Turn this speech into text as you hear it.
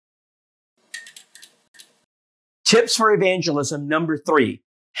Tips for evangelism, number 3.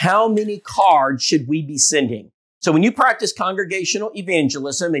 How many cards should we be sending? So when you practice congregational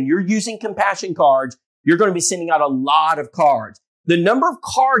evangelism and you're using compassion cards, you're going to be sending out a lot of cards. The number of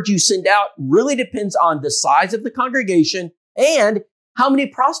cards you send out really depends on the size of the congregation and how many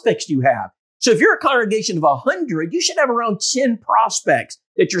prospects you have. So if you're a congregation of 100, you should have around 10 prospects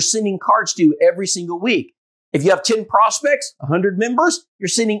that you're sending cards to every single week. If you have 10 prospects, 100 members, you're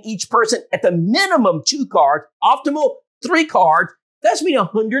sending each person at the minimum 2 cards, optimal 3 cards. That's mean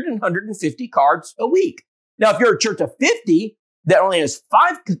 100 and 150 cards a week. Now, if you're a church of 50 that only has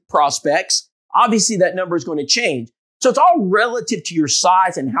 5 prospects, obviously that number is going to change. So it's all relative to your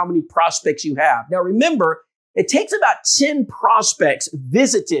size and how many prospects you have. Now, remember, it takes about 10 prospects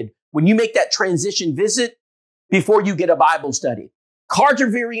visited when you make that transition visit before you get a Bible study. Cards are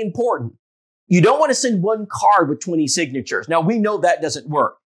very important. You don't want to send 1 card with 20 signatures. Now, we know that doesn't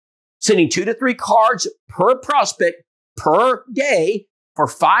work. Sending 2 to 3 cards per prospect per day for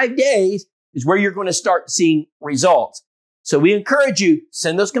 5 days is where you're going to start seeing results. So we encourage you,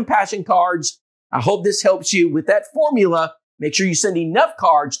 send those compassion cards. I hope this helps you with that formula. Make sure you send enough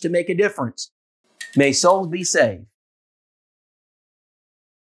cards to make a difference. May souls be saved.